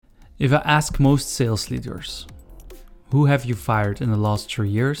If I ask most sales leaders, who have you fired in the last 3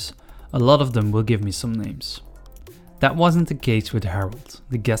 years? A lot of them will give me some names. That wasn't the case with Harold,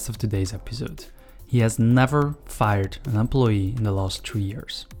 the guest of today's episode. He has never fired an employee in the last 3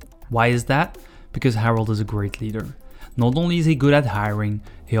 years. Why is that? Because Harold is a great leader. Not only is he good at hiring,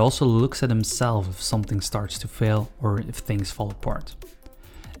 he also looks at himself if something starts to fail or if things fall apart.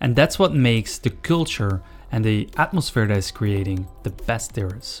 And that's what makes the culture and the atmosphere that is creating the best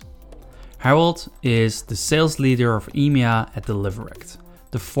there is. Harold is the sales leader of EMEA at Deliveract,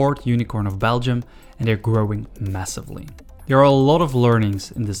 the fourth unicorn of Belgium, and they're growing massively. There are a lot of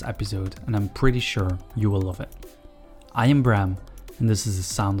learnings in this episode, and I'm pretty sure you will love it. I am Bram, and this is the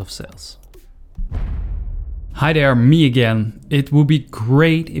sound of sales. Hi there, me again. It would be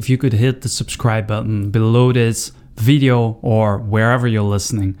great if you could hit the subscribe button below this video or wherever you're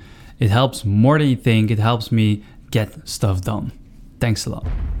listening. It helps more than you think. It helps me get stuff done. Thanks a lot.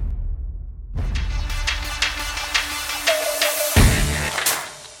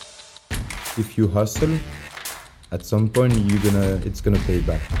 If you hustle, at some point it's gonna pay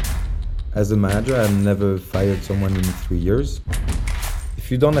back. As a manager, I've never fired someone in 3 years.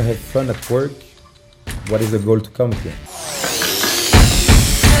 If you don't have fun at work, what is the goal to come here?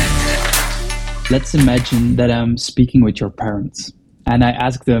 Let's imagine that I'm speaking with your parents and I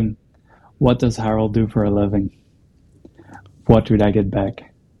ask them, what does Harold do for a living? What would I get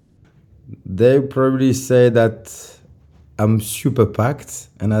back? They probably say that I'm super packed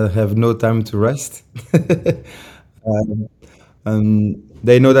and I have no time to rest.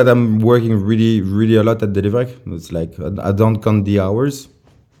 They know that I'm working really, really a lot at Deliveract. It's like I don't count the hours.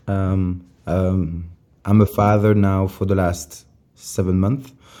 I'm a father now for the last 7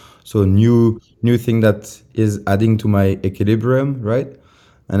 months. So new thing that is adding to my equilibrium, right?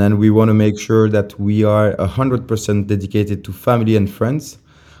 And then we want to make sure that we are 100% dedicated to family and friends,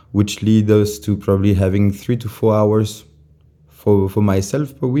 which lead us to probably having 3 to 4 hours for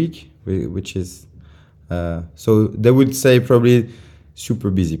myself per week, which is, so they would say probably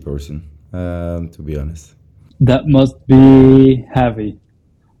super busy person, to be honest. That must be heavy,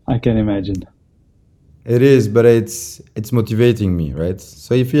 I can imagine. It is, but it's motivating me, right?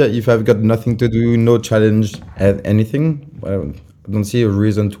 So if I've got nothing to do, no challenge at anything, well, I don't see a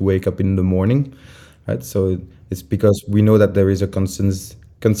reason to wake up in the morning, right? So it's because we know that there is a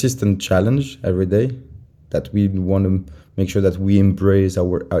consistent challenge every day that we want to make sure that we embrace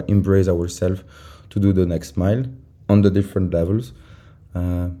ourselves to do the next mile on the different levels.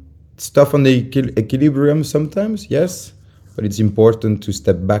 It's tough on the equilibrium sometimes, yes, but it's important to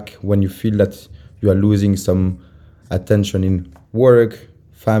step back when you feel that you are losing some attention in work,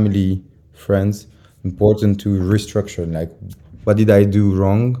 family, friends. Important to restructure, like, what did I do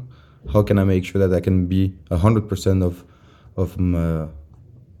wrong? How can I make sure that I can be 100% of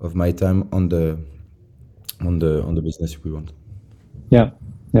my time on the business we want? Yeah.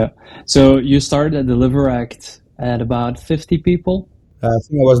 So you started at Deliveract at about 50 people? I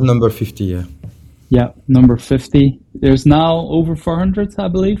think I was number 50, yeah. Yeah, number 50. There's now over 400, I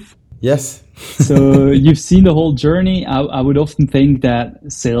believe. Yes. So you've seen the whole journey. I would often think that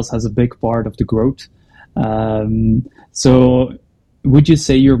sales has a big part of the growth. So would you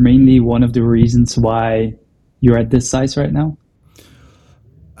say you're mainly one of the reasons why you're at this size right now?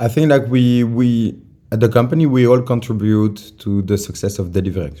 I think like we at the company, we all contribute to the success of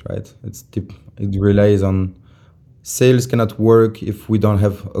Deliveract, right? It relies on sales cannot work if we don't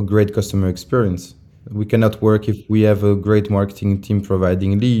have a great customer experience. We cannot work if we have a great marketing team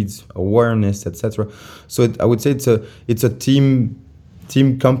providing leads, awareness, etc. So I would say it's a team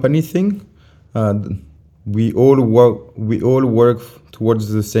company thing. We all work towards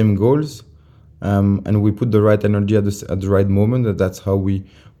the same goals, and we put the right energy at the right moment. That's how we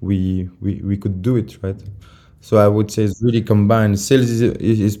could do it, right? So I would say it's really combined. Sales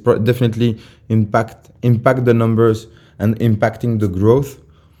is definitely impact the numbers and impacting the growth.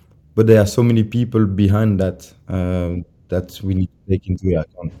 But there are so many people behind that that we need to take into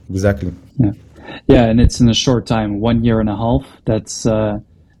account. Exactly. Yeah, and it's in a short time, 1 year and a half. That's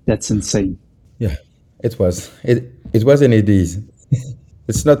insane. Yeah, it was. It was and it is.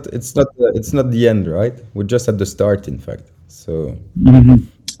 It's not the end, right? We're just at the start, in fact. So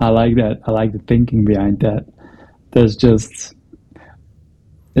I like that. I like the thinking behind that.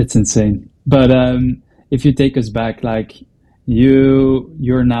 It's insane. But if you take us back, like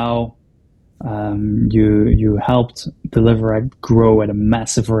you're now, you helped Deliveract grow at a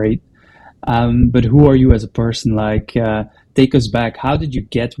massive rate. But who are you as a person? Like, take us back. How did you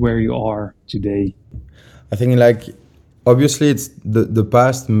get where you are today? I think, like, obviously it's the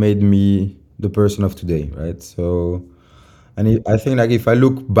past made me the person of today, right? So And I think like if I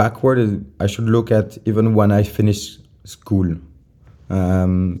look backward, I should look at even when I finished school.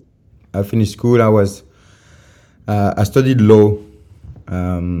 Um, I finished school. I studied law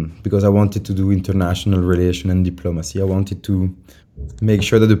because I wanted to do international relation and diplomacy. I wanted to make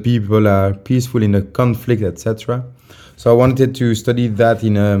sure that the people are peaceful in a conflict, etc. So I wanted to study that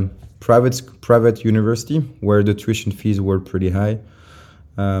in a private university where the tuition fees were pretty high.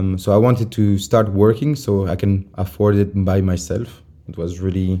 So I wanted to start working so I can afford it by myself. It was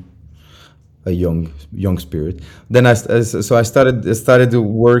really a young spirit. Then I started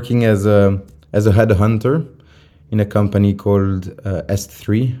working as a headhunter in a company called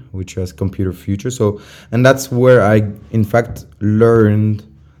S3, which has Computer Future. So, and that's where I, in fact, learned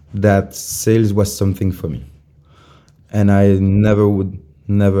that sales was something for me. And I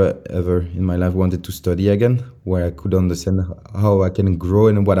never ever in my life wanted to study again, where I could understand how I can grow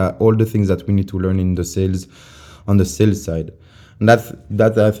and what are all the things that we need to learn in the sales, on the sales side. And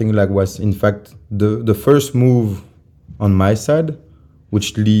that I think like was in fact the first move on my side,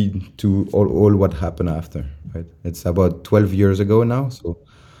 which lead to all what happened after. Right, it's about 12 years ago now. So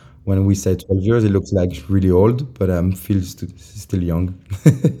when we say 12 years, it looks like really old, but I'm feel still young.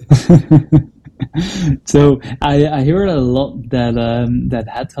 So I hear a lot that that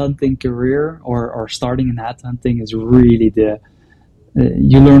headhunting career or starting in headhunting is really the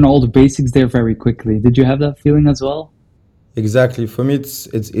you learn all the basics there very quickly. Did you have that feeling as well? Exactly. For me,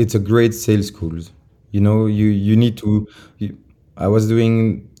 it's a great sales school. You know, you need to. I was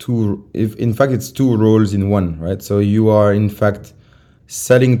doing two. If in fact it's two roles in one, right? So you are in fact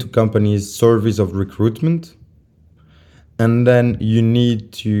selling to companies service of recruitment, and then you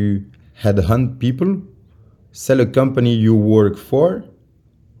need to headhunt people, sell a company you work for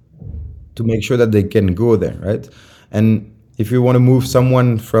to make sure that they can go there, right? And if you want to move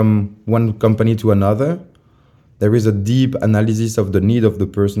someone from one company to another, there is a deep analysis of the need of the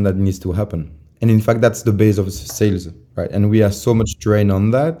person that needs to happen. And in fact, that's the base of sales, right? And we are so much trained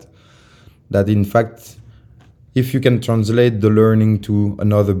on that that in fact, if you can translate the learning to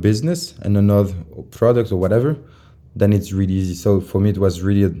another business and another product or whatever, then it's really easy. So for me, it was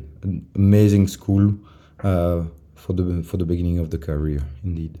really an amazing school for the beginning of the career,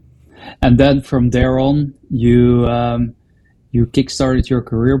 indeed. And then from there on, you kickstarted your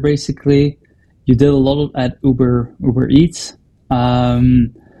career basically. You did a lot at Uber Eats.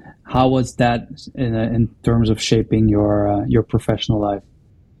 Um, how was that in terms of shaping your professional life?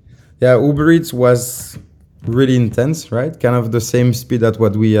 Yeah, Uber Eats was really intense, right? Kind of the same speed at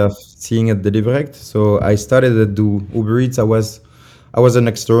what we are seeing at Deliverect. So I started to do Uber Eats. I was an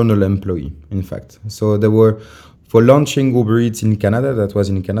external employee, in fact. So there were for launching Uber Eats in Canada. That was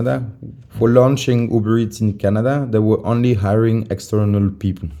in Canada. For launching Uber Eats in Canada, they were only hiring external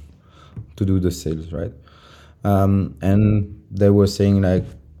people to do the sales, right? And they were saying like,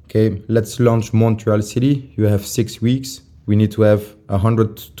 okay, let's launch Montreal City. You have 6 weeks. We need to have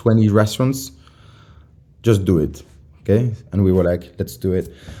 120 restaurants. Just do it, okay? And we were like, let's do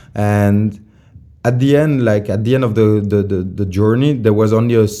it. And at the end, like at the end of the journey, there was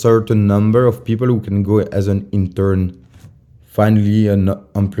only a certain number of people who can go as an intern, finally an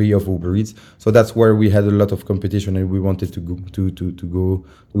employee of Uber Eats. So that's where we had a lot of competition, and we wanted to go to go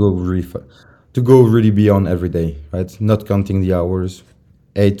really to go really beyond every day, right? Not counting the hours,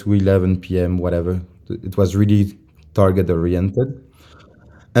 8 to 11 p.m., whatever. It was really target oriented.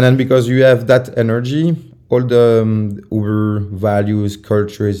 And then because you have that energy, all the Uber values,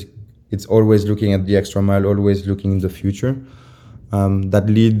 cultures, it's always looking at the extra mile, always looking in the future. That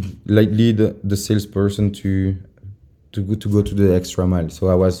lead the salesperson to go to the extra mile. So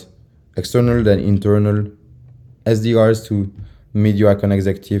I was external, then internal, SDRs to media account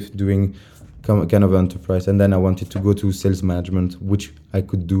executive doing kind of enterprise, and then I wanted to go to sales management, which I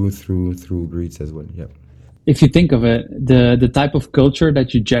could do through Uber Eats as well. Yeah. If you think of it, the type of culture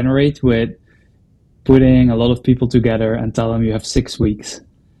that you generate with putting a lot of people together and tell them you have 6 weeks,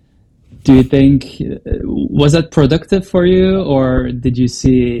 do you think was that productive for you, or did you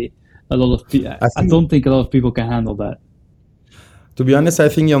see a lot of people? I I think, don't think a lot of people can handle that. to be honest, I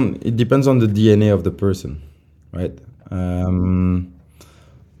think it depends on the DNA of the person, right? Um,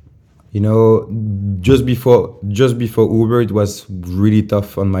 you know, just before Uber, it was really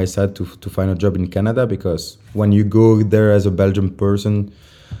tough on my side to find a job in Canada, because when you go there as a Belgian person,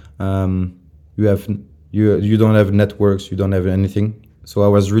 um, you have you don't have networks, you don't have anything. So I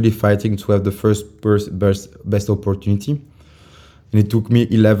was really fighting to have the best opportunity, and it took me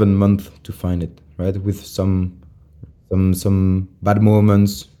 11 months to find it, right? With some bad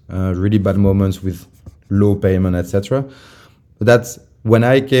moments, really bad moments with low payment, etc. But that's when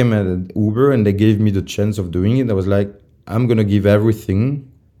I came at Uber and they gave me the chance of doing it. I was like, I'm gonna give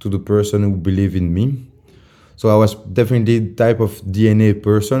everything to the person who believe in me. So I was definitely the type of DNA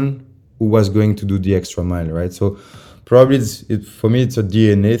person who was going to do the extra mile, right? So probably for me it's a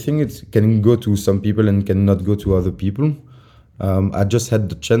DNA thing. It can go to some people and cannot go to other people. I just had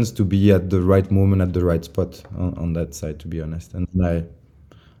the chance to be at the right moment at the right spot on that side, to be honest, and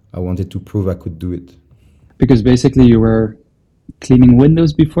I wanted to prove I could do it. Because basically you were cleaning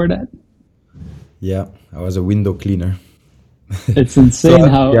windows before that. Yeah, I was a window cleaner. It's So insane yeah,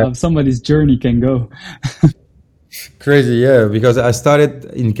 how somebody's journey can go. crazy, yeah. Because I started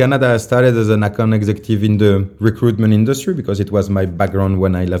in Canada. I started as an account executive in the recruitment industry because it was my background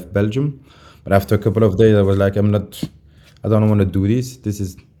when I left Belgium. But after a couple of days, I was like, I don't want to do this. This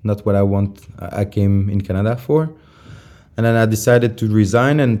is not what I want. I came in Canada for. And then I decided to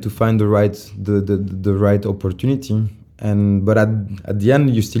resign and to find the right opportunity. And but at the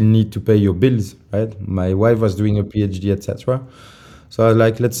end, you still need to pay your bills, right? My wife was doing a PhD, etc. So I was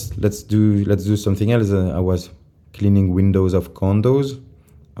like, let's do something else. I was cleaning windows of condos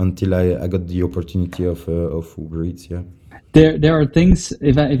until I got the opportunity of Uber Eats. Yeah. There are things,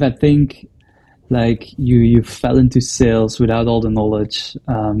 if I think like you fell into sales without all the knowledge.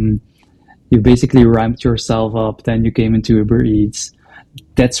 You basically ramped yourself up, then you came into Uber Eats.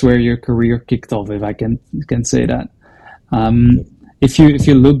 That's where your career kicked off, if I can say that. Um, if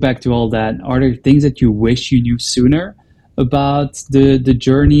you look back to all that, are there things that you wish you knew sooner about the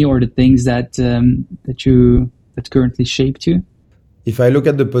journey, or the things that currently shaped you? If I look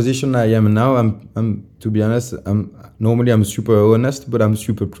at the position I am now, I'm to be honest, I'm super honest, but I'm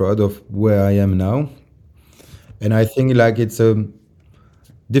super proud of where I am now. And I think like it's a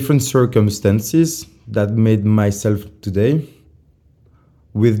different circumstances that made myself today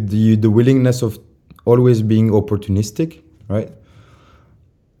with the willingness of always being opportunistic, right?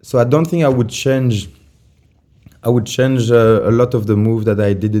 So I don't think I would change a lot of the move that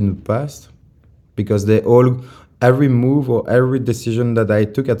I did in the past because every move or every decision that I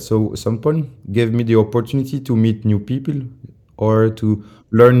took at some point gave me the opportunity to meet new people or to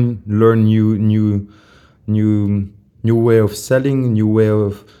learn new new way of selling, new way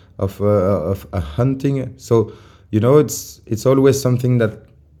of hunting. So it's always something that,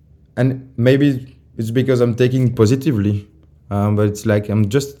 and maybe it's because I'm taking positively, but it's like I'm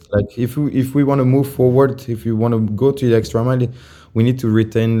just like if we want to move forward, if you want to go to the extra mile, we need to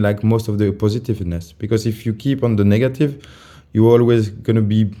retain like most of the positiveness because if you keep on the negative, you're always gonna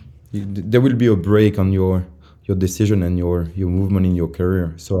be there will be a break on your decision and your movement in your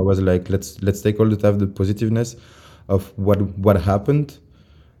career. So I was like, let's take all the time the positiveness of what happened,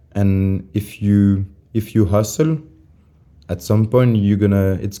 and if you hustle at some point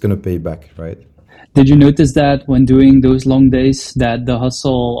it's gonna pay back, right? Did you notice that when doing those long days that the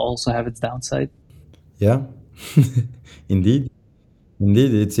hustle also have its downside? Yeah. Indeed,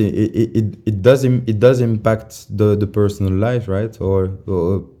 indeed, it does impact the personal life, right, or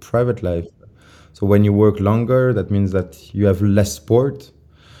private life. So when you work longer, that means that you have less sport,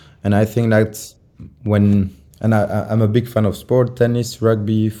 and I think that's when and I'm a big fan of sport, tennis,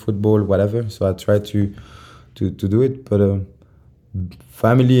 rugby, football, whatever. So I try to do it, but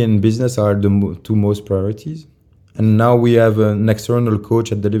family and business are the two most priorities. And now we have an external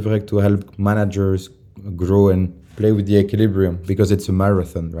coach at Deliverec to help managers grow and play with the equilibrium because it's a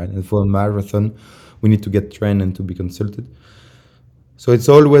marathon, right? And for a marathon, we need to get trained and to be consulted. So it's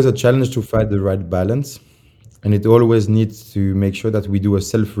always a challenge to find the right balance. And it always needs to make sure that we do a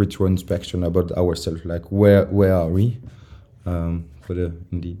self-retrospection about ourselves, like where are we?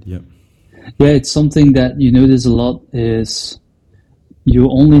 Indeed, yeah. Yeah, it's something that you notice a lot is you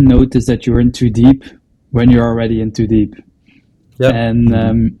only notice that you're in too deep when you're already in too deep. Yeah, And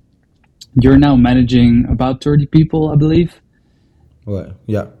indeed. you're now managing about 30 people, I believe. Well,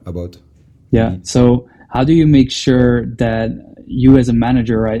 yeah, about Yeah. indeed. So how do you make sure that you as a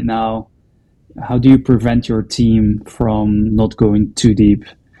manager right now, how do you prevent your team from not going too deep?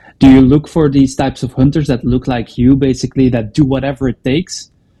 Do you look for these types of hunters that look like you, basically, that do whatever it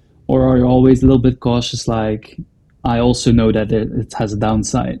takes? Or are you always a little bit cautious, like, I also know that it has a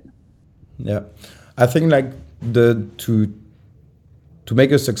downside? Yeah, I think like the to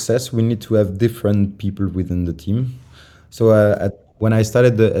make a success, we need to have different people within the team. So when I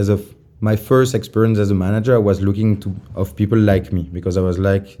started my first experience as a manager, I was looking to of people like me because I was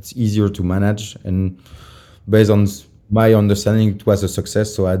like it's easier to manage, and based on my understanding, it was a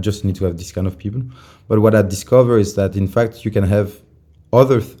success. So I just need to have this kind of people. But what I discovered is that in fact you can have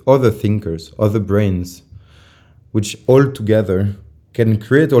other thinkers, other brains which all together can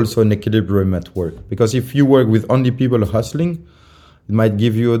create also an equilibrium at work. Because if you work with only people hustling, it might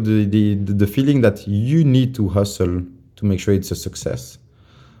give you the feeling that you need to hustle to make sure it's a success.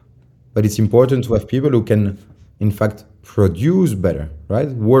 But it's important to have people who can, in fact, produce better, right?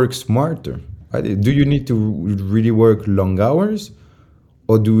 Work smarter, right? Do you need to really work long hours?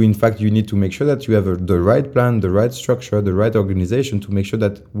 Or do, in fact, you need to make sure that you have the right plan, the right structure, the right organization to make sure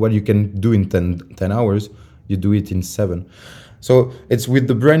that what you can do in 10 hours, you do it in 7. So it's with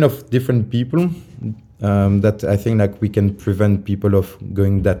the brain of different people that I think like we can prevent people of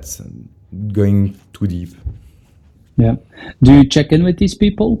going too deep. Yeah. Do you check in with these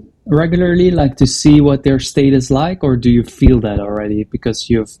people regularly, like to see what their state is like, or do you feel that already because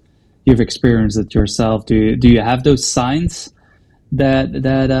you've experienced it yourself? Do you have those signs that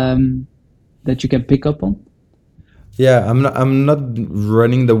you can pick up on? Yeah, I'm not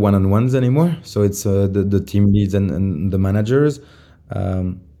running the one-on-ones anymore. So it's the team leads and the managers.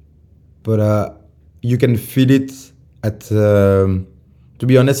 Um, but you can feel it at to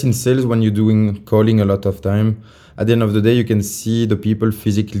be honest, in sales, when you're doing calling a lot of time, at the end of the day you can see the people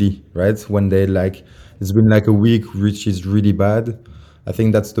physically, right? When they like, it's been like a week which is really bad. I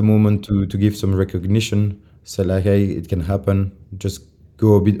think that's the moment to give some recognition. So like, hey, it can happen, just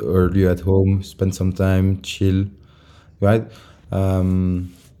go a bit earlier at home, spend some time, chill, right?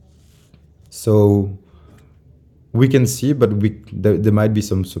 So we can see, but there might be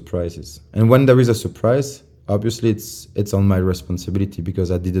some surprises. And when there is a surprise, obviously it's on my responsibility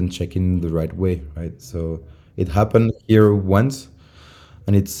because I didn't check in the right way, right? So it happened here once,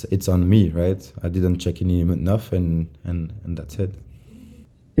 and it's on me, right? I didn't check in enough, and that's it.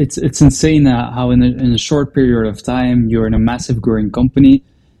 It's insane how in a short period of time you're in a massive growing company.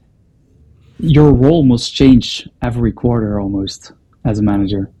 Your role must change every quarter almost as a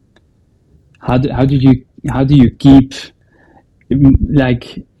manager. How do you keep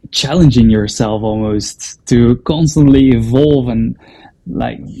like challenging yourself almost to constantly evolve and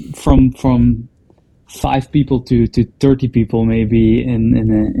like from 5 people to 30 people maybe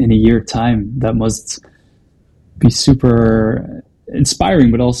in a year time? That must be super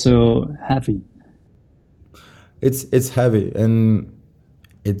inspiring but also heavy. It's heavy, and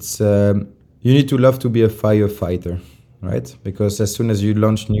it's you need to love to be a firefighter, right? Because as soon as you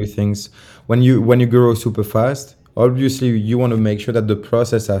launch new things, when you grow super fast, obviously you want to make sure that the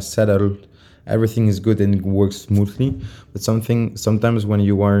process are settled, everything is good and it works smoothly. But sometimes when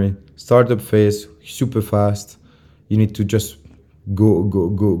you are in startup phase super fast, you need to just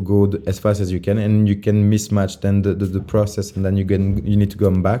go as fast as you can, and you can mismatch then the process, and then you need to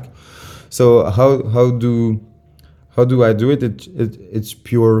come back. So how do I do it? It's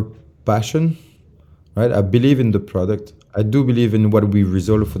pure passion, right? I believe in the product. I do believe in what we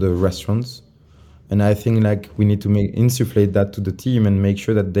resolve for the restaurants, and I think like we need to make insufflate that to the team and make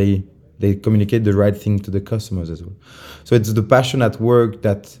sure that they communicate the right thing to the customers as well. So it's the passion at work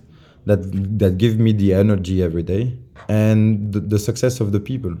that give me the energy every day, and the success of the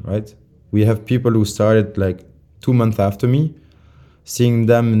people, right? We have people who started like 2 months after me, seeing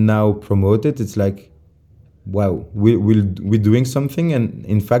them now promoted. It's like, wow, we're doing something, and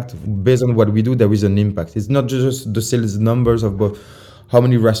in fact, based on what we do, there is an impact. It's not just the sales numbers of how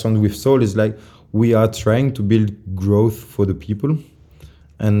many restaurants we've sold. It's like we are trying to build growth for the people,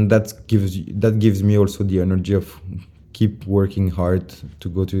 and that gives me also the energy of keep working hard to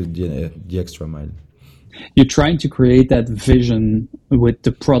go to the extra mile. You're trying to create that vision with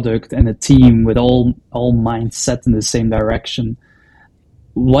the product and a team with all minds set in the same direction.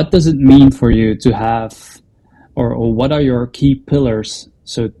 What does it mean for you to have, or what are your key pillars,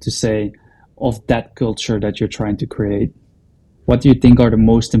 so to say, of that culture that you're trying to create? What do you think are the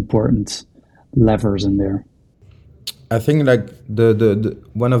most important levers in there? I think like the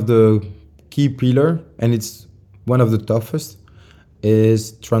one of the key pillar, and it's one of the toughest,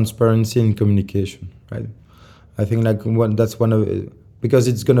 is transparency and communication, right? I think like that's one of, because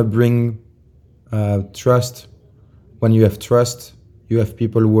it's gonna bring trust. When you have trust, you have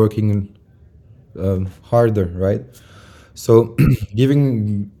people working harder, right? So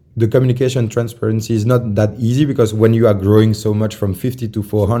giving the communication transparency is not that easy, because when you are growing so much from 50 to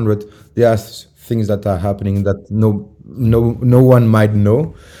 400, there are things that are happening that no one might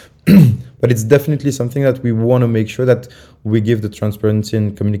know. But it's definitely something that we want to make sure that we give the transparency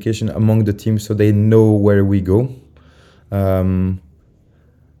and communication among the team so they know where we go. Um,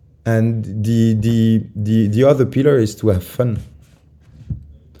 and the other pillar is to have fun.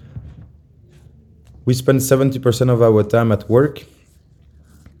 We spend 70% of our time at work.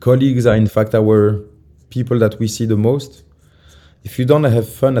 Colleagues are in fact our people that we see the most. If you don't have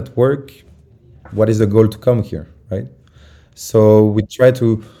fun at work, what is the goal to come here, right? So we try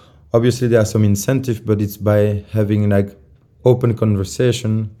to, obviously there are some incentive, but it's by having like open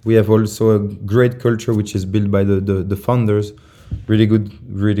conversation. We have also a great culture which is built by the founders. Really good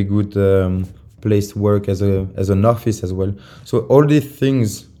place to work as an office as well. So all these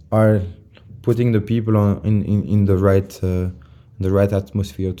things are putting the people in the right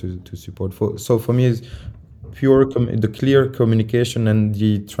atmosphere to support. For me, it's the clear communication and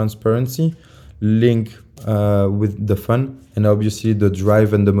the transparency link with the fun, and obviously the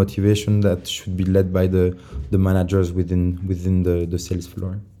drive and the motivation that should be led by the managers within the sales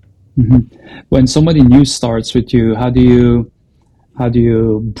floor. When somebody new starts with you, how do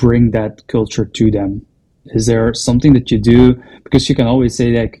you bring that culture to them? Is there something that you do? Because you can always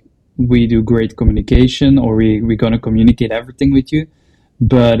say like, we do great communication, or we're going to communicate everything with you.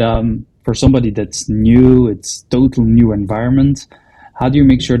 But for somebody that's new, it's total new environment. How do you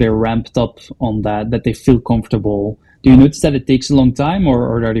make sure they're ramped up on that they feel comfortable? Do you notice that it takes a long time,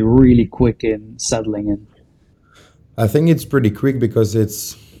 or are they really quick in settling in? I think it's pretty quick because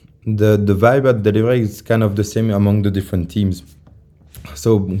it's the vibe at delivery is kind of the same among the different teams.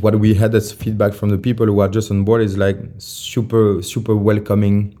 So what we had as feedback from the people who are just on board is like super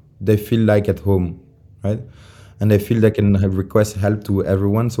welcoming. They feel like at home, right? And they feel they can have request help to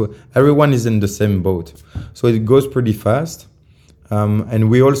everyone. So everyone is in the same boat. So it goes pretty fast. And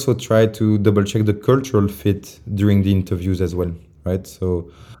we also try to double check the cultural fit during the interviews as well, right? So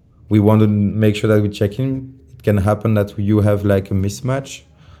we want to make sure that we check in. It can happen that you have like a mismatch,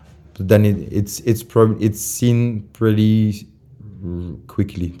 but then it's seen pretty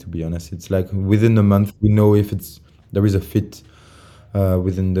quickly. To be honest, it's like within a month we know if there is a fit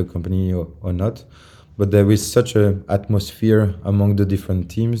within the company or not. But there is such an atmosphere among the different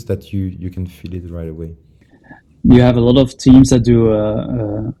teams that you can feel it right away. You have a lot of teams that do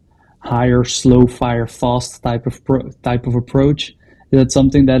a higher, slow, fire, fast type of approach. Is that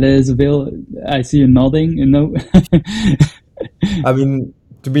something that is available? I see you nodding. You know. I mean,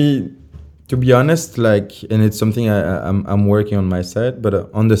 to be honest, like, and it's something I'm working on my side,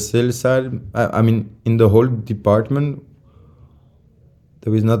 but on the sales side, I mean, in the whole department,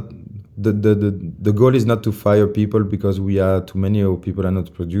 there is not the goal is not to fire people because we are too many or people are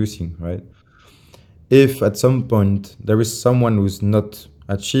not producing, right? If at some point there is someone who's not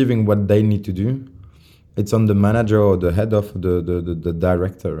achieving what they need to do, it's on the manager or the head of the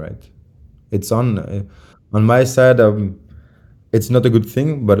director, right? It's on my side. It's not a good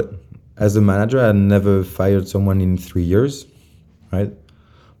thing, but as a manager, I never fired someone in 3 years, right?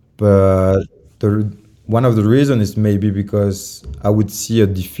 But one of the reasons is maybe because I would see a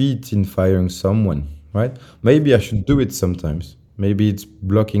defeat in firing someone, right? Maybe I should do it sometimes. Maybe it's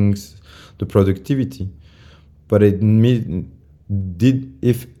blocking the productivity, but it did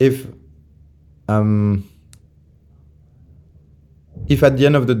um if at the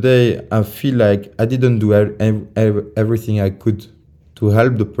end of the day I feel like I didn't do everything I could to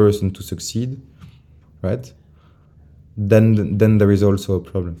help the person to succeed, right? Then there is also a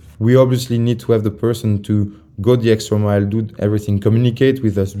problem. We obviously need to have the person to go the extra mile, do everything, communicate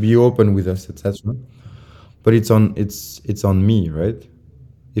with us, be open with us, etc. But it's on me, right?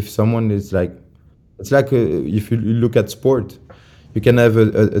 If someone is like, it's like if you look at sport, you can have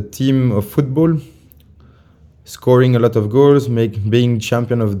a team of football scoring a lot of goals, being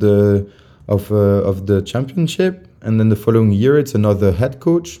champion of the championship, and then the following year it's another head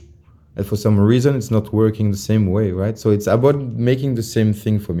coach, and for some reason it's not working the same way, right? So it's about making the same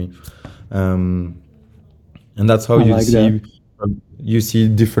thing for me, and that's how I like that. you see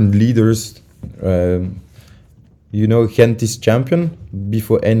different leaders. Gent is champion.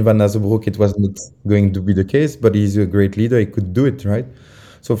 Before N van Azenbroek, it was not going to be the case, but he's a great leader. He could do it, right?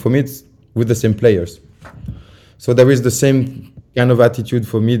 So for me, it's with the same players. So there is the same kind of attitude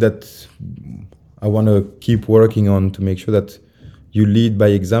for me that I want to keep working on to make sure that you lead by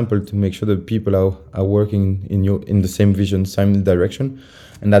example, to make sure that people are working in the same vision, same direction,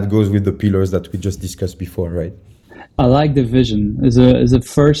 and that goes with the pillars that we just discussed before, right? I like the vision. Is the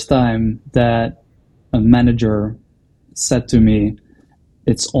first time that a manager said to me,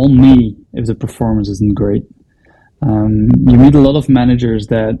 "It's on me if the performance isn't great." You meet a lot of managers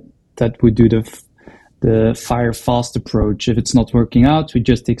that would do the fire fast approach. If it's not working out, we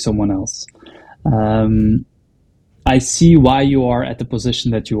just take someone else. I see why you are at the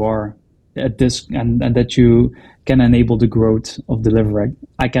position that you are at this, and that you can enable the growth of delivery.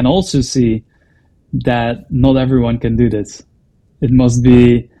 I can also see that not everyone can do this. It must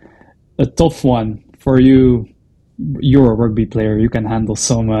be a tough one for you. You're a rugby player. You can handle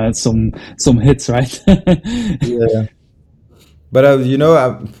some hits, right? Yeah. But I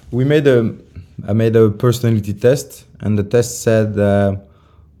made a personality test, and the test said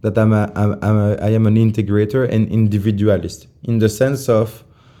that I am an integrator and individualist in the sense of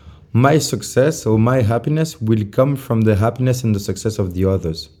my success or my happiness will come from the happiness and the success of the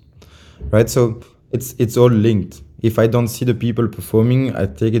others, right? So it's all linked. If I don't see the people performing, I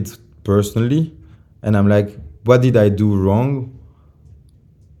take it personally, and I'm like, what did I do wrong?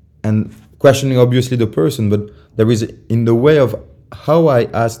 And questioning obviously the person, but there is in the way of how I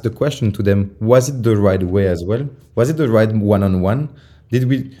asked the question to them, was it the right way as well? Was it the right one-on-one? Did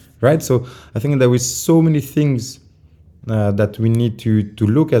we, right? So I think there is so many things that we need to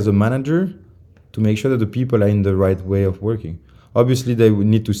look as a manager to make sure that the people are in the right way of working. Obviously, they would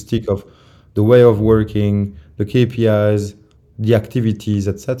need to stick of the way of working, the KPIs, the activities,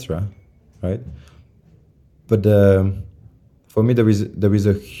 etc. Right? But for me, there is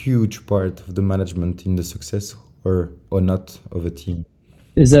a huge part of the management in the success or not of a team.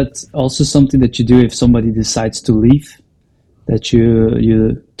 Is that also something that you do if somebody decides to leave? That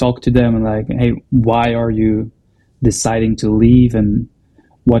you talk to them and like, hey, why are you deciding to leave, and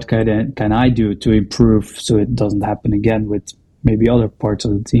what can I do to improve so it doesn't happen again with maybe other parts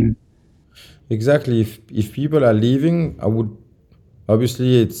of the team? Exactly. If people are leaving, I would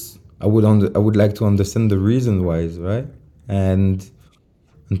obviously I would like to understand the reason why, right? And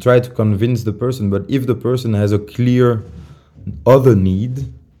try to convince the person. But if the person has a clear other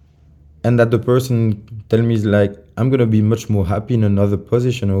need, and that the person tell me like, I'm gonna be much more happy in another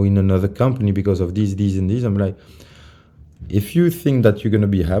position or in another company because of these and these, I'm like, if you think that you're gonna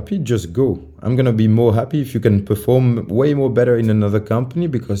be happy, just go. I'm gonna be more happy if you can perform way more better in another company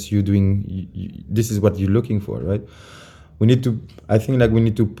because you're doing this is what you're looking for, right? We need to, I think, like we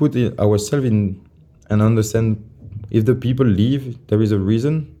need to put ourselves in and understand if the people leave, there is a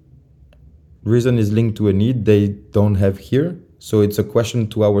reason. Reason is linked to a need they don't have here. So it's a question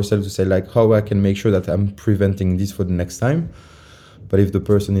to ourselves to say like, how I can make sure that I'm preventing this for the next time. But if the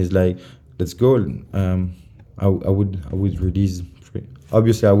person is like, let's go, I would release.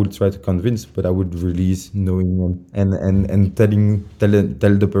 Obviously, I would try to convince, but I would release knowing and tell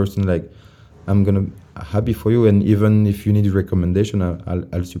the person like, I'm gonna happy for you, and even if you need a recommendation,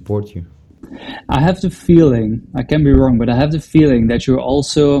 I'll support you. I have the feeling, I can be wrong, but I have the feeling that you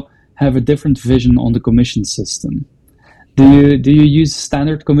also have a different vision on the commission system. Do you use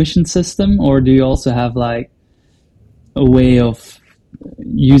standard commission system, or do you also have like a way of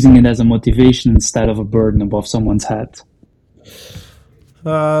using it as a motivation instead of a burden above someone's head?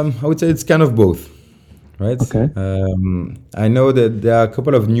 I would say it's kind of both, right? Okay. I know that there are a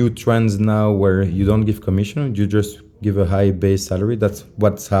couple of new trends now where you don't give commission, you just give a high base salary. That's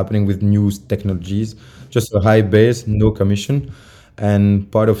what's happening with new technologies. Just a high base, no commission,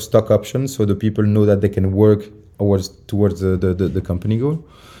 and part of stock options, so the people know that they can work towards the company goal.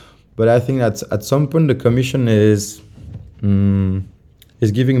 But I think that at some point the commission mm,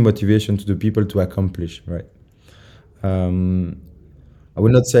 is giving motivation to the people to accomplish, right? Um, I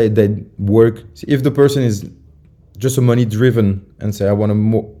would not say they work. If the person is just a money driven and say I want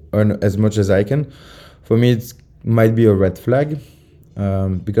to earn as much as I can, for me it might be a red flag,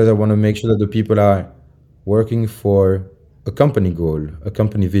 because I want to make sure that the people are working for a company goal, a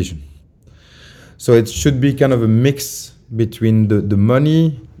company vision. So it should be kind of a mix between the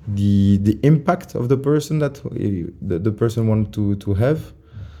money, the impact of the person that the person want to have.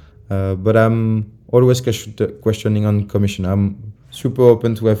 But I'm always questioning on commission. I'm super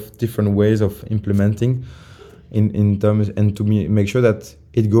open to have different ways of implementing in terms, and to make sure that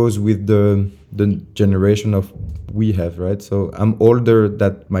it goes with the generation of we have, right? So I'm older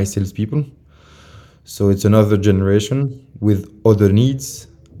than my salespeople, so it's another generation with other needs,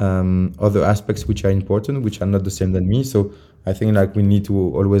 other aspects which are important, which are not the same than me. So I think like we need to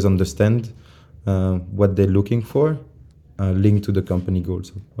always understand what they're looking for, linked to the company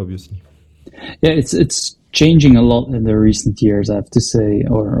goals, obviously. Yeah, it's changing a lot in the recent years, I have to say,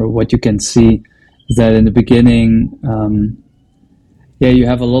 or what you can see is that in the beginning, yeah, you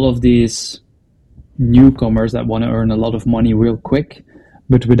have a lot of these newcomers that want to earn a lot of money real quick,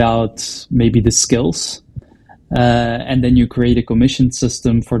 but without maybe the skills. And then you create a commission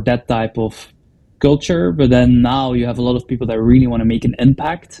system for that type of culture. But then now you have a lot of people that really want to make an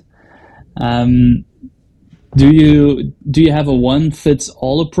impact. Um, do you have a one fits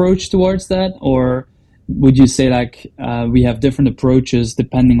all approach towards that, or would you say like we have different approaches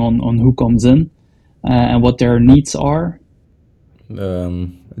depending on who comes in and what their needs are?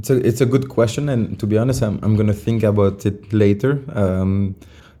 It's a good question, and to be honest, I'm gonna think about it later,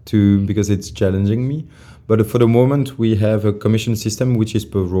 to because it's challenging me. But for the moment, we have a commission system which is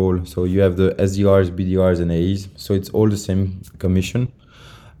per role. So you have the SDRs, BDRs, and AEs. So it's all the same commission.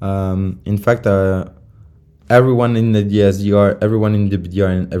 In fact, everyone in the SDR, everyone in the BDR,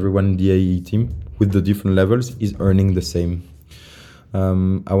 and everyone in the AE team with the different levels is earning the same.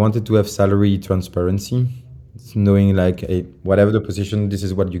 I wanted to have salary transparency, it's knowing like, hey, whatever the position, this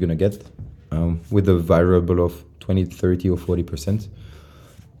is what you're gonna get, with a variable of 20, 30, or 40%.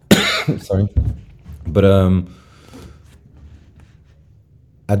 Sorry, but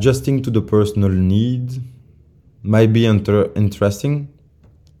adjusting to the personal need might be interesting.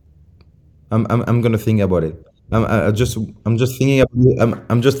 I'm gonna think about it. I'm just thinking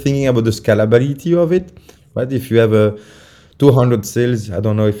I'm just thinking about the scalability of it, right? If you have a 200 sales, I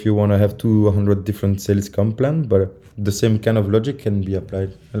don't know if you want to have 200 different sales comp plan, but the same kind of logic can be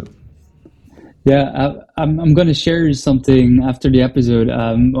applied. Yeah, I'm going to share something after the episode.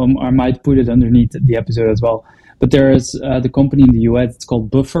 I might put it underneath the episode as well. But there is the company in the US. It's called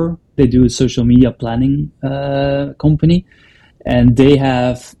Buffer. They do a social media planning company, and they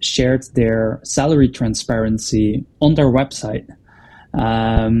have shared their salary transparency on their website.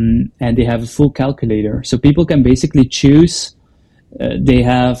 And they have a full calculator, so people can basically choose. They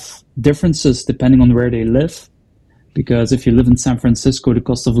have differences depending on where they live, because if you live in San Francisco, the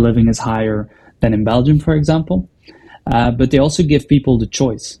cost of living is higher than in Belgium, for example. But they also give people the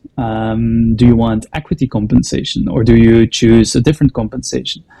choice. Do you want equity compensation, or do you choose a different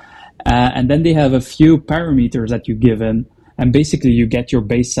compensation? And then they have a few parameters that you give in, and basically you get your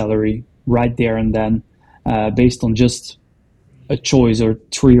base salary right there and then, based on just a choice or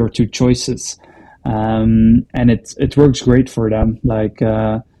three or two choices. And it works great for them. Like,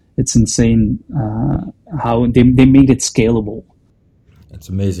 it's insane how they made it scalable. It's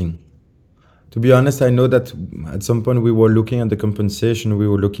amazing. To be honest, I know that at some point we were looking at the compensation. We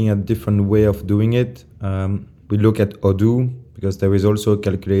were looking at different way of doing it. We look at Odoo because there is also a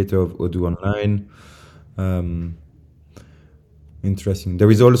calculator of Odoo online. Interesting.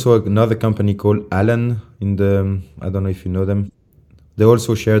 There is also another company called Allen in the. I don't know if you know them. They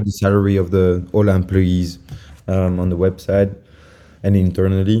also share the salary of the all employees on the website and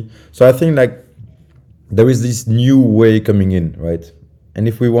internally. So I think like there is this new way coming in, right? And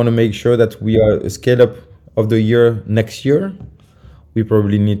if we want to make sure that we are a scale up of the year next year, we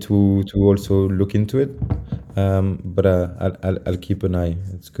probably need to also look into it. But I'll keep an eye.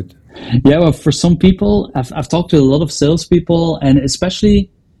 It's good. Yeah, well, for some people, I've talked to a lot of salespeople, and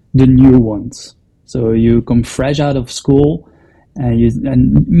especially the new ones. So you come fresh out of school,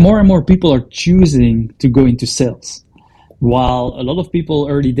 and more people are choosing to go into sales. While a lot of people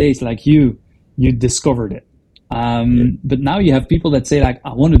early days, like you discovered it. But now you have people that say like,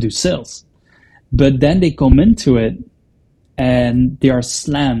 I want to do sales, but then they come into it and they are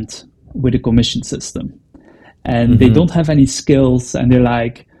slammed with a commission system, and they don't have any skills, and they're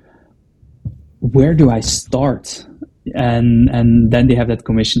like, where do I start? And then they have that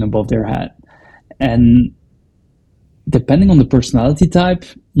commission above their head. And depending on the personality type,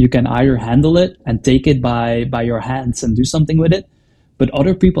 you can either handle it and take it by your hands and do something with it, but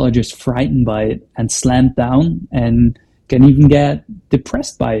other people are just frightened by it and slammed down and can even get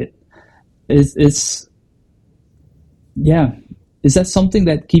depressed by it. Is that something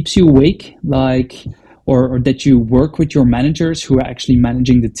that keeps you awake, like, or that you work with your managers who are actually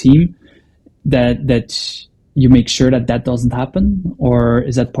managing the team, that you make sure that doesn't happen? Or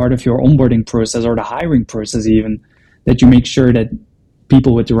is that part of your onboarding process or the hiring process even, that you make sure that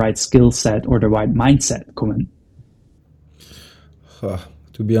people with the right skill set or the right mindset come in?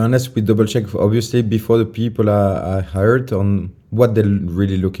 To be honest, we double check obviously before the people are hired on what they're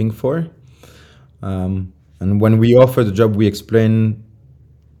really looking for. And when we offer the job, we explain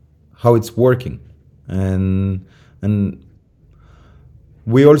how it's working, and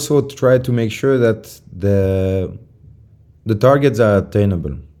we also try to make sure that the targets are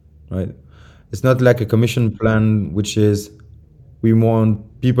attainable, right? It's not like a commission plan, which is we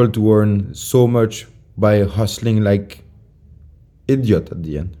want people to earn so much by hustling like idiot at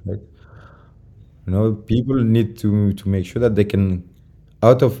the end, right? People need to make sure that they can,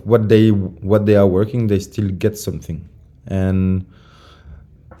 out of what they are working, they still get something. And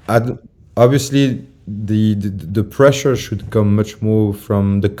obviously the pressure should come much more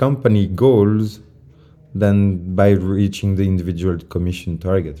from the company goals than by reaching the individual commission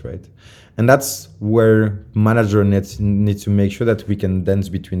target, right? And that's where manager needs to make sure that we can dance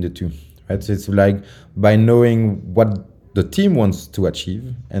between the two, right? So it's like by knowing what the team wants to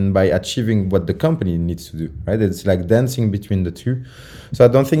achieve and by achieving what the company needs to do, right? It's like dancing between the two. So I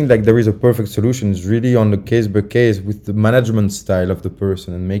don't think like there is a perfect solution. It's really on the case by case with the management style of the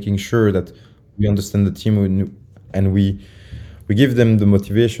person and making sure that we understand the team and we give them the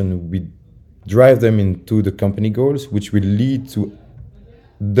motivation. We drive them into the company goals, which will lead to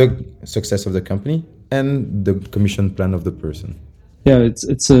the success of the company and the commission plan of the person. Yeah,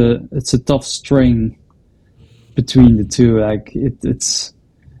 it's a tough string between the two. Like it's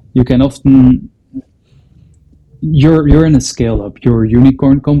you can often you're in a scale up, you're a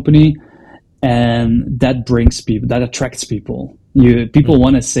unicorn company, and that brings people, that attracts people. People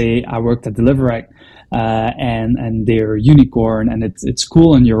want to say I worked at Deliveract, and they're a unicorn, and it's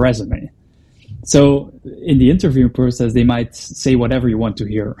cool on your resume. So in the interview process, they might say whatever you want to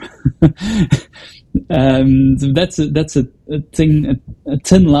hear. So that's a thing, a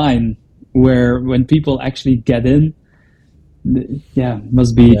thin line where when people actually get in, yeah,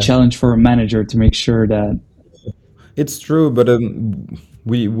 must be a challenge for a manager to make sure that. It's true, but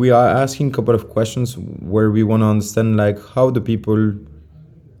we are asking a couple of questions where we want to understand like how the people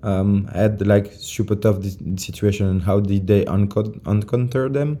had like super tough situation and how did they encounter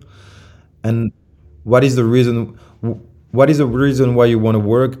them, and what is the reason what is the reason why you want to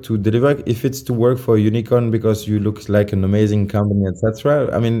work to deliver, if it's to work for a unicorn because you look like an amazing company,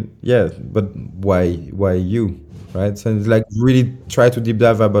 etc. I mean, yeah, but why you, right? So it's like really try to deep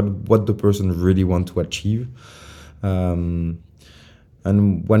dive about what the person really want to achieve. um,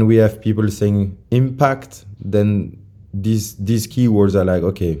 and when we have people saying impact, then these keywords are like,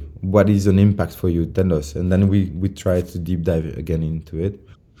 okay, what is an impact for you, tell us, and then we try to deep dive again into it.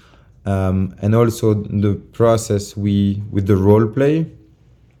 And also the process we with the role play,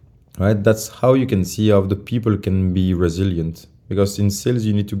 right? That's how you can see how the people can be resilient, because in sales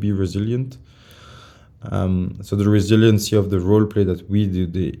you need to be resilient. So the resiliency of the role play that we do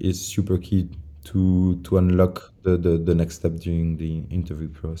is super key to unlock the next step during the interview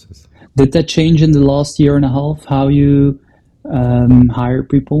process. Did that change in the last year and a half, how you hire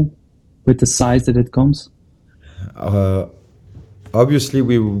people with the size that it comes? Obviously,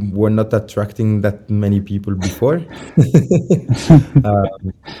 we were not attracting that many people before.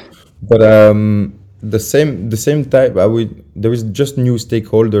 But the same type, there is just new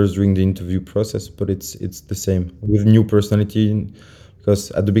stakeholders during the interview process, but it's the same with new personality.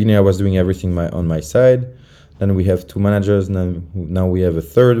 Because at the beginning I was doing everything on my side, then we have two managers, now we have a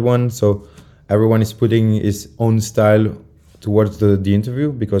third one. So everyone is putting his own style towards the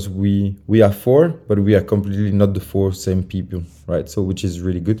interview, because we are four, but we are completely not the four same people, right? So which is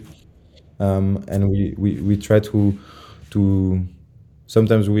really good. And we try to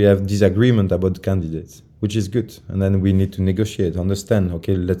sometimes we have disagreement about candidates, which is good, and then we need to negotiate, understand,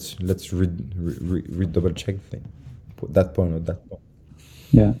 okay, let's double check thing, that point or that point.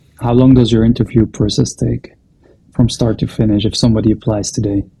 Yeah. How long does your interview process take from start to finish if somebody applies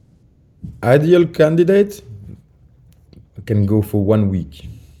today? Ideal candidate can go for 1 week.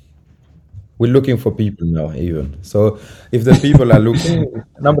 We're looking for people now, even. So if the people are looking,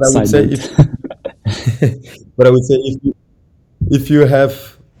 no, but I would say Silent. but I would say if you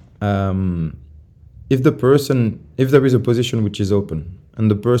have if there is a position which is open and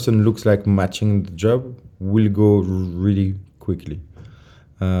the person looks like matching the job, will go really quickly.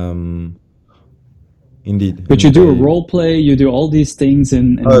 Indeed. But you do a role play, you do all these things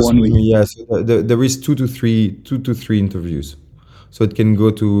in Oh, 1 week. yes. There is two to three interviews, so it can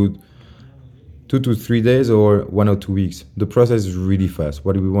go to 2 to 3 days or 1 or 2 weeks. The process is really fast.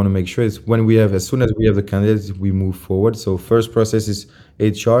 What we want to make sure is as soon as we have the candidates, we move forward. So first process is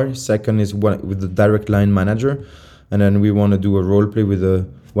HR. Second is with the direct line manager, and then we want to do a role play with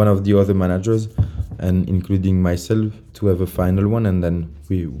one of the other managers, and including myself, to have a final one, and then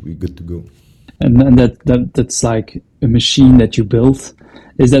we good to go. And that's like a machine that you built.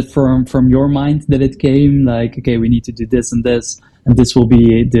 Is that from your mind that it came, like, okay, we need to do this, and this will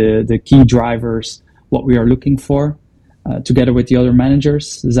be the key drivers, what we are looking for, together with the other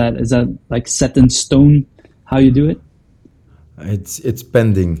managers? Is that like set in stone how you do it? It's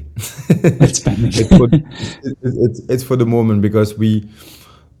pending. It's pending. It's for the moment, because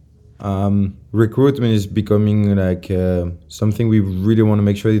recruitment is becoming like something we really want to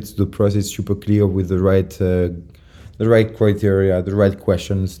make sure the process super clear with the right criteria, the right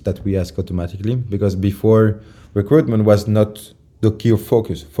questions that we ask automatically. Because before, recruitment was not the key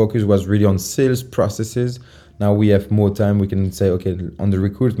focus. Focus was really on sales processes. Now we have more time. We can say, okay, on the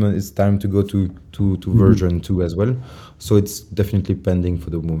recruitment, it's time to go to version 2 as well. So it's definitely pending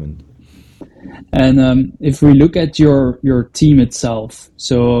for the moment. And if we look at your team itself,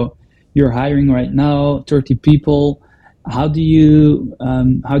 so you're hiring right now 30 people. How do you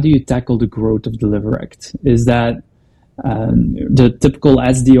tackle the growth of Deliveract? Is that the typical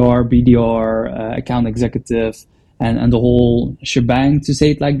SDR, BDR, account executive, and the whole shebang, to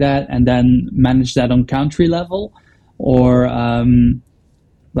say it like that, and then manage that on country level, or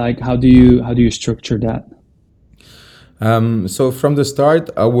like how do you structure that? So from the start,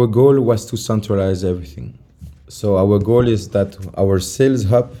 our goal was to centralize everything. So our goal is that our sales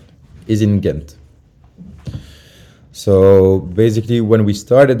hub is in Ghent. So basically, when we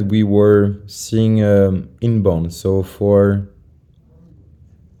started, we were seeing inbound. So for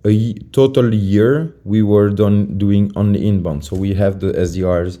total year, we were done doing only inbound. So we have the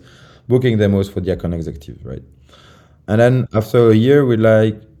SDRs booking demos for the account executives, right? And then after a year, we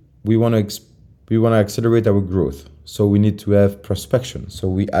want to we want to accelerate our growth. So we need to have prospection. So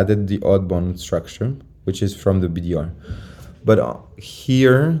we added the outbound structure, which is from the BDR. But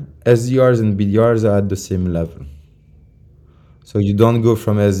here, SDRs and BDRs are at the same level. So you don't go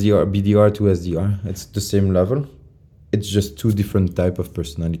from BDR to SDR. It's the same level. It's just two different type of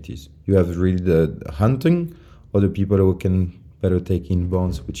personalities. You have really the hunting, or the people who can better take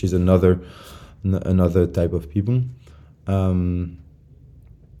inbounds, which is another type of people.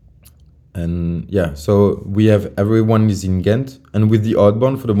 And yeah, so we have everyone is in Ghent, and with the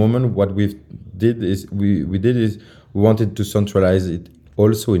outbound for the moment, what we did is we wanted to centralize it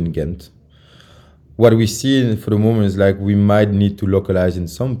also in Ghent. What we see for the moment is like we might need to localize in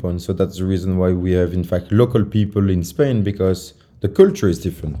some point. So that's the reason why we have in fact local people in Spain, because the culture is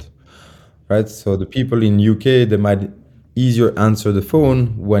different, right? So the people in UK, they might easier answer the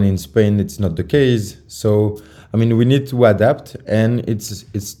phone, when in Spain it's not the case. So I mean, we need to adapt, and it's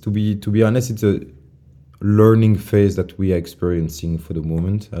to be honest, it's a learning phase that we are experiencing for the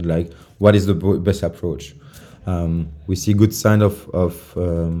moment. Like, what is the best approach? We see good sign of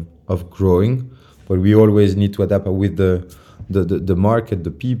growing, but we always need to adapt with the market,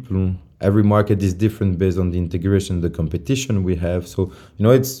 the people. Every market is different based on the integration, the competition we have. So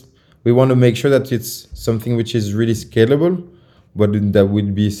we want to make sure that it's something which is really scalable, but there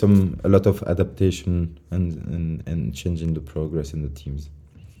would be a lot of adaptation and changing the progress in the teams.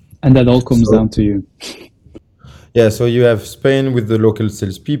 And that all comes down to you. Yeah, so you have Spain with the local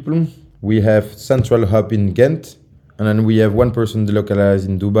salespeople. We have central hub in Ghent, and then we have one person delocalized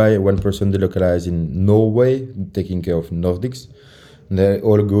in Dubai, one person delocalized in Norway, taking care of Nordics. And they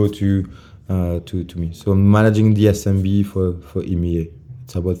all go to me. So I'm managing the SMB for EMEA.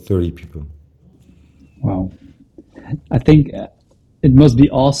 It's about 30 people. Wow. I think it must be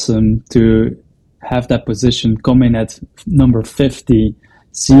awesome to have that position come in at number 50,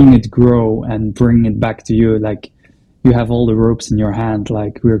 seeing it grow and bring it back to you. Like, you have all the ropes in your hand,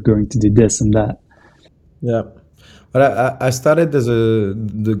 like, we're going to do this and that. Yeah. But I started as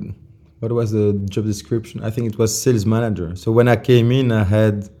what was the job description? I think it was sales manager. So when I came in, I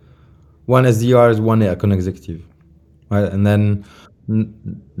had one SDR, one account executive, right? And then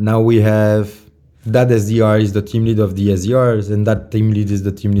now we have that SDR is the team lead of the SDRs, and that team lead is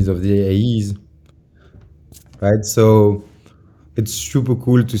the team lead of the AEs, right? So it's super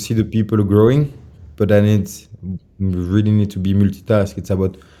cool to see the people growing, but then we really need to be multitask. It's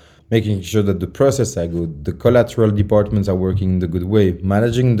about making sure that the process are good, the collateral departments are working in the good way,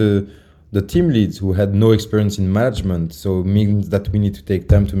 managing the team leads who had no experience in management. So it means that we need to take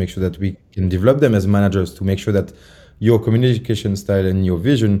time to make sure that we can develop them as managers, to make sure that your communication style and your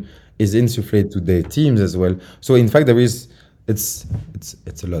vision is insufflated to their teams as well. So in fact, it's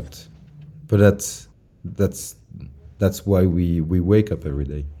a lot, but that's why we wake up every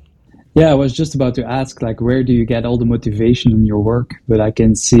day. Yeah, I was just about to ask, like, where do you get all the motivation in your work? But I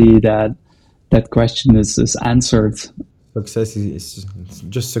can see that that question is answered. Success is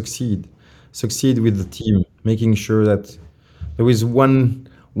just succeed with the team, making sure that there is one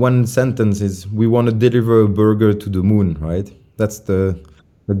sentence is we want to deliver a burger to the moon, right? That's the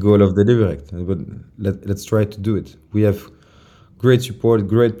goal of Deliverect. But let's try to do it. We have great support,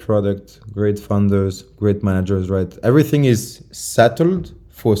 great product, great founders, great managers, right? Everything is settled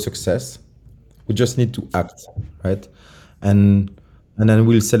for success. We just need to act, right? And then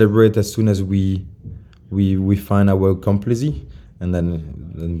we'll celebrate as soon as we find our complacency, and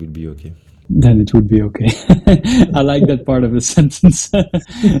then we'll be okay. Then it would be okay. I like that part of the sentence.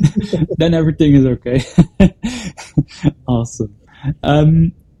 Then everything is okay. Awesome.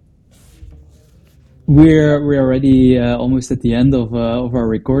 We're already almost at the end of our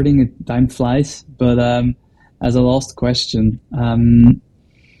recording. Time flies. But as a last question,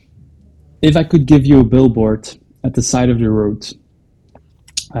 if I could give you a billboard at the side of the road,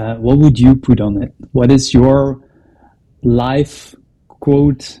 what would you put on it? What is your life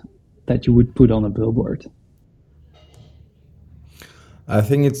quote that you would put on a billboard? I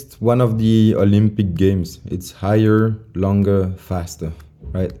think it's one of the Olympic Games. It's higher, longer, faster,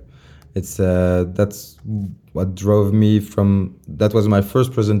 right? It's that's what drove me from. That was my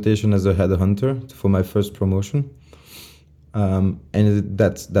first presentation as a headhunter for my first promotion, and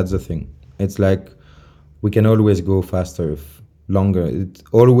that's the thing. It's like we can always go faster, longer. It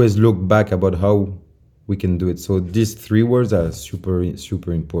always look back about how we can do it. So these three words are super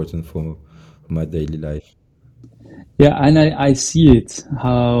important for my daily life. Yeah, and I see it,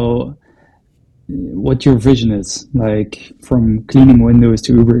 how what your vision is, like from cleaning windows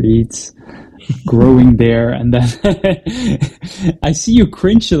to Uber Eats, growing there, and then I see you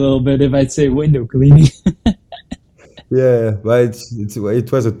cringe a little bit if I say window cleaning. Yeah, but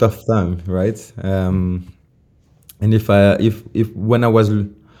it was a tough time, right? And if when I was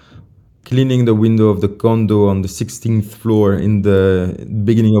cleaning the window of the condo on the 16th floor in the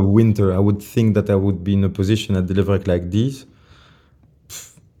beginning of winter, I would think that I would be in a position at Deliverec like this.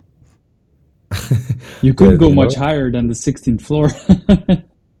 You couldn't Yeah, go much higher than the 16th floor.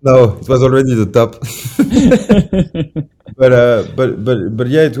 No, it was already the top. But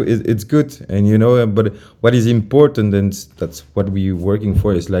yeah, it's good, and but what is important, and that's what we're working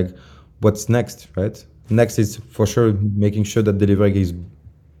for, is like what's next, right? Next is for sure making sure that delivery is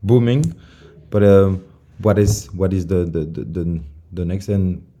booming, but what is the next?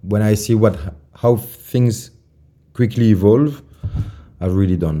 And when I see how things quickly evolve, I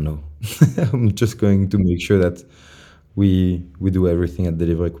really don't know. I'm just going to make sure that we do everything at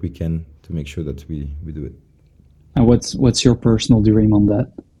delivery we can to make sure that we do it. And what's your personal dream on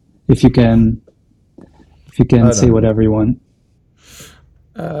that? If you can, if you can I say don't know. whatever you want.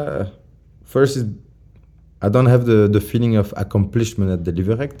 First is I don't have the feeling of accomplishment at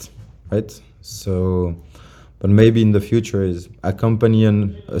Deliverect, right? So, but maybe in the future is accompany a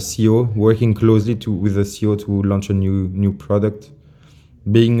CEO, working closely with a CEO to launch a new product.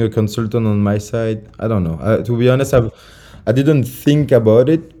 Being a consultant on my side, I don't know. To be honest, I didn't think about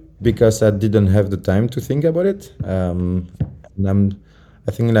it because I didn't have the time to think about it. And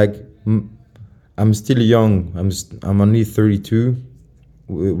I think like I'm still young. I'm only 32.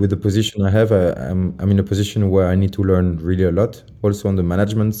 With the position I have, I'm in a position where I need to learn really a lot. Also on the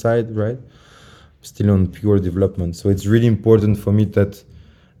management side, right? Still on pure development. So it's really important for me that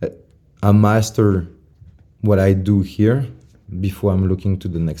uh, I master what I do here before I'm looking to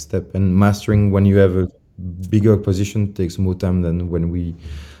the next step. And mastering when you have a bigger position takes more time than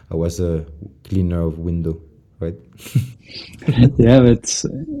I was a cleaner of window, right? Yeah, but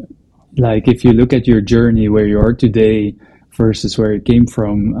like if you look at your journey where you are today versus where it came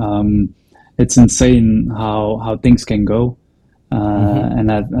from, it's insane how things can go.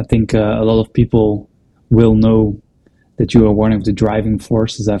 And I think a lot of people will know that you are one of the driving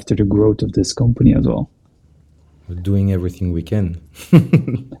forces after the growth of this company as well. We're doing everything we can.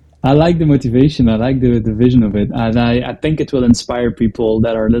 I like the motivation. I like the vision of it, and I think it will inspire people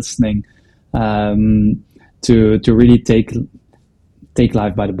that are listening to really take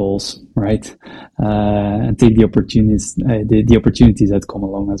life by the balls, right? And take the opportunities the opportunities that come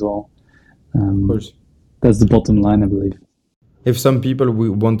along as well. Of Um, course. that's the bottom line, I believe. If some people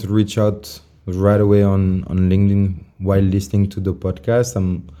want to reach out right away on LinkedIn while listening to the podcast,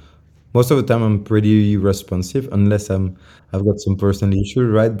 most of the time I'm pretty responsive unless I've got some personal issue,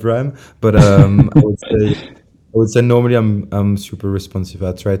 right, Bram? But I would say normally I'm super responsive.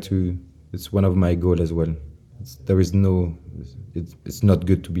 I try to. It's one of my goals as well. There is no. It's not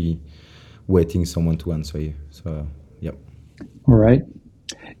good to be waiting someone to answer you. So yeah. All right.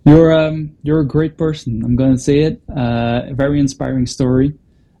 You're a great person. I'm gonna say it. A very inspiring story,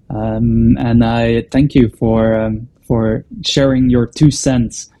 and I thank you for sharing your 2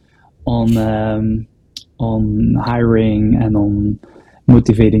 cents on hiring and on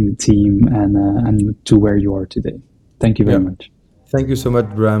motivating the team and to where you are today. Thank you very Yeah. much. Thank you so much,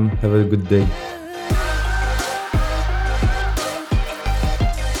 Bram. Have a good day.